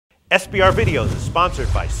SBR Videos is sponsored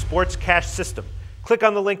by Sports Cash System. Click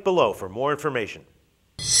on the link below for more information.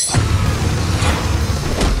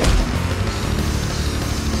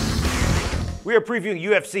 We are previewing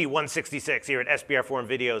UFC 166 here at SBRForum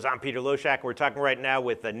Videos. I'm Peter Loshak. We're talking right now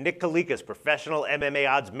with Nick Kalikas, professional MMA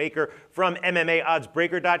odds maker from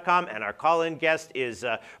MMAoddsbreaker.com, and our call-in guest is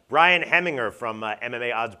Brian Hemminger from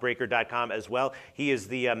MMAoddsbreaker.com as well. He is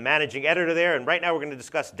the managing editor there, and right now we're going to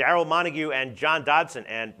discuss Darrell Montague and John Dodson.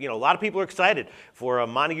 And a lot of people are excited for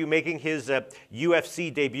Montague making his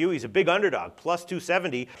UFC debut. He's a big underdog, plus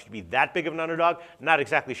 270. Should be that big of an underdog? Not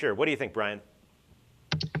exactly sure. What do you think, Brian?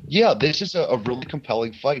 Yeah, this is a really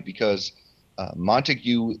compelling fight because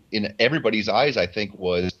Montague, in everybody's eyes, I think,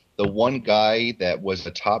 was the one guy that was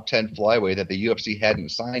a top 10 flyweight that the UFC hadn't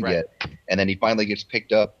signed yet, and then he finally gets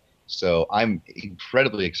picked up. So I'm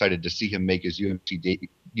incredibly excited to see him make his UFC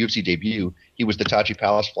debut. He was the Tachi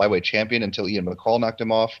Palace flyweight champion until Ian McCall knocked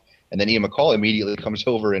him off, and then Ian McCall immediately comes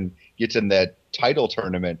over and gets in that title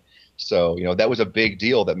tournament. So, that was a big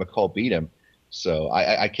deal that McCall beat him. So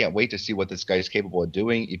I can't wait to see what this guy is capable of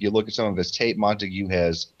doing. If you look at some of his tape, Montague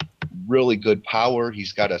has really good power.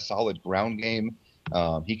 He's got a solid ground game.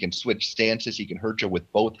 He can switch stances. He can hurt you with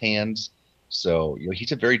both hands. So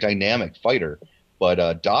he's a very dynamic fighter.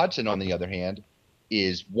 But Dodson, on the other hand,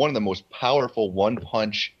 is one of the most powerful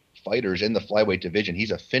one-punch fighters in the flyweight division.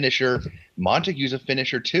 He's a finisher. Montague's a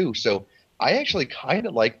finisher too. So I actually kind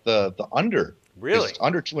of like the under. Really? It's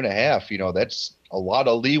under 2.5. That's a lot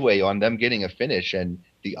of leeway on them getting a finish, and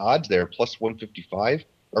the odds there, plus 155,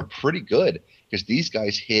 are pretty good because these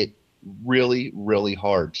guys hit really, really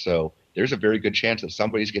hard. So there's a very good chance that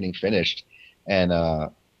somebody's getting finished, and I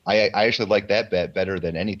actually like that bet better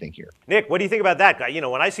than anything here. Nick, what do you think about that guy?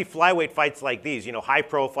 When I see flyweight fights like these,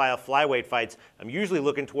 high-profile flyweight fights, I'm usually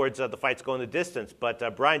looking towards the fights going the distance,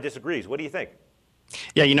 but Brian disagrees. What do you think?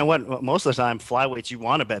 Yeah, you know what? Most of the time, flyweights, you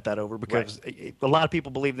want to bet that over because a lot of people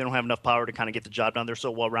believe they don't have enough power to kind of get the job done. They're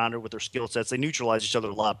so well-rounded with their skill sets. They neutralize each other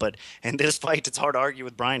a lot. But in this fight, it's hard to argue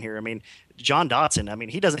with Brian here. John Dodson,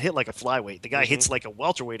 he doesn't hit like a flyweight. The guy hits like a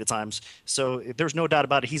welterweight at times. So there's no doubt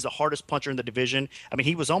about it. He's the hardest puncher in the division.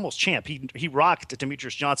 He was almost champ. He rocked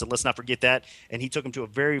Demetrius Johnson. Let's not forget that. And he took him to a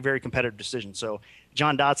very, very competitive decision. So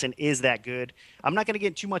John Dodson is that good. I'm not going to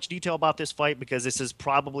get too much detail about this fight because this is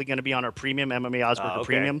probably going to be on our premium MMA Oddsbreaker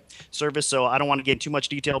premium service. So I don't want to get too much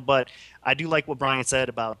detail, but I do like what Brian said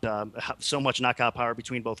about so much knockout power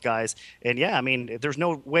between both guys. And yeah, there's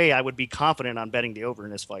no way I would be confident on betting the over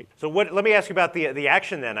in this fight. So let me ask you about the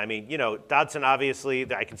action then. Dodson,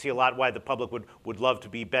 obviously, I can see a lot why the public would love to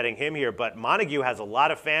be betting him here, but Montague has a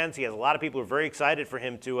lot of fans. He has a lot of people who are very excited for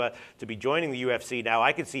him to be joining the UFC. Now,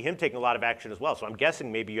 I could see him taking a lot of action as well. So I'm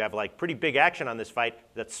guessing maybe you have pretty big action on this fight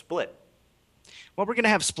that's split. Well, we're going to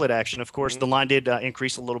have split action. Of course, the line did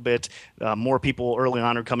increase a little bit. More people early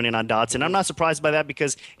on are coming in on Dodson. I'm not surprised by that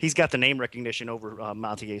because he's got the name recognition over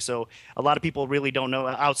Montague. So a lot of people really don't know,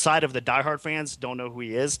 outside of the diehard fans, don't know who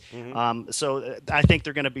he is. So I think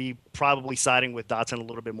they're going to be probably siding with Dodson a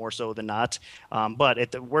little bit more so than not.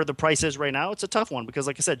 But where the price is right now, it's a tough one because,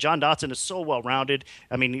 like I said, John Dodson is so well-rounded.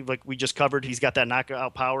 Like we just covered, he's got that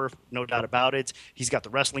knockout power, no doubt about it. He's got the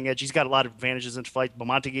wrestling edge. He's got a lot of advantages in the fight. But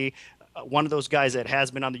Montague, one of those guys that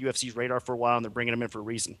has been on the UFC's radar for a while, and they're bringing him in for a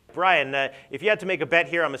reason. Brian, if you had to make a bet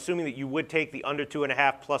here, I'm assuming that you would take the under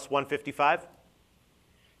 2.5 plus 155?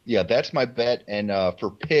 Yeah, that's my bet. And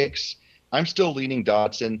for picks, I'm still leaning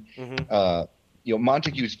Dodson.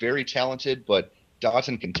 Montague's very talented, but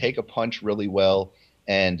Dodson can take a punch really well.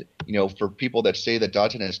 And, for people that say that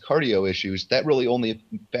Dodson has cardio issues, that really only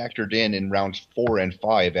factored in rounds 4 and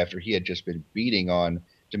 5 after he had just been beating on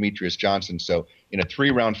Demetrius Johnson. So in a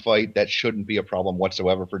 3-round fight, that shouldn't be a problem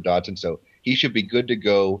whatsoever for Dodson. So he should be good to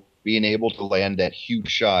go, being able to land that huge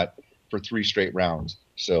shot for 3 straight rounds.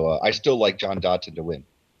 So I still like John Dodson to win.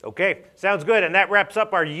 Okay, sounds good. And that wraps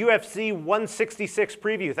up our UFC 166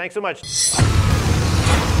 preview. Thanks so much.